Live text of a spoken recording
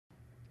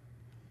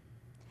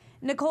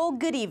Nicole,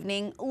 good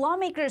evening.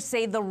 Lawmakers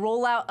say the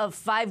rollout of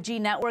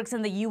 5G networks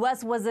in the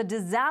U.S. was a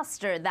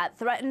disaster that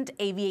threatened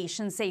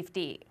aviation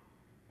safety.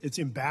 It's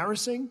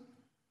embarrassing,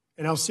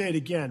 and I'll say it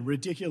again,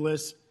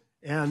 ridiculous,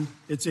 and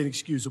it's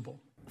inexcusable.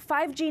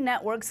 5G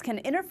networks can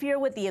interfere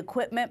with the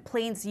equipment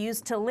planes use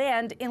to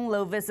land in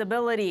low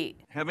visibility.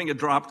 Having a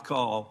dropped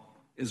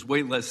call is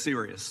way less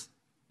serious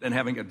than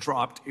having a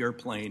dropped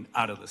airplane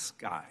out of the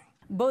sky.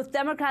 Both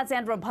Democrats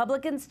and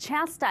Republicans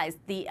chastised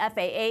the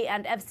FAA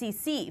and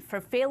FCC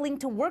for failing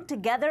to work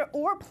together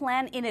or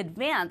plan in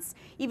advance,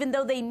 even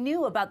though they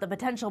knew about the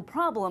potential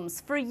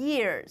problems for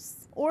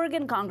years.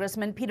 Oregon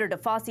Congressman Peter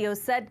DeFazio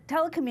said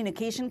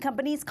telecommunication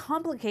companies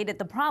complicated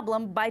the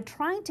problem by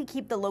trying to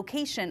keep the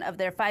location of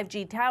their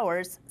 5G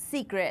towers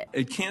secret.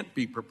 It can't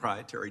be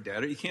proprietary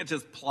data. You can't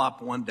just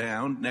plop one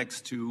down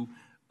next to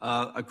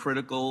a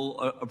critical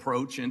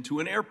approach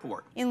into an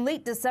airport. In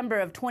late December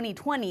of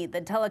 2020,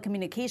 the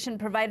telecommunication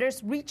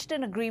providers reached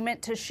an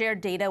agreement to share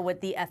data with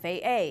the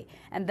FAA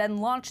and then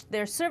launched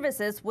their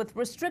services with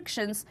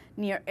restrictions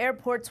near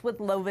airports with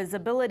low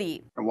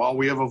visibility. And while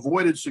we have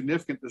avoided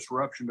significant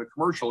disruption to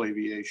commercial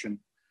aviation,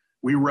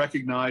 we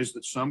recognize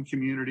that some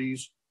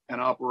communities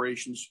and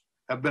operations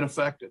have been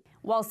affected.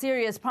 While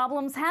serious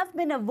problems have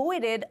been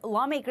avoided,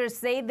 lawmakers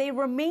say they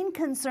remain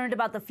concerned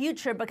about the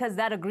future because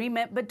that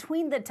agreement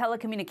between the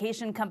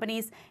telecommunication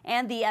companies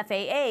and the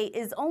FAA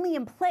is only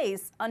in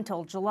place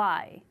until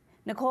July.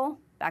 Nicole,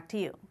 back to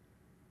you.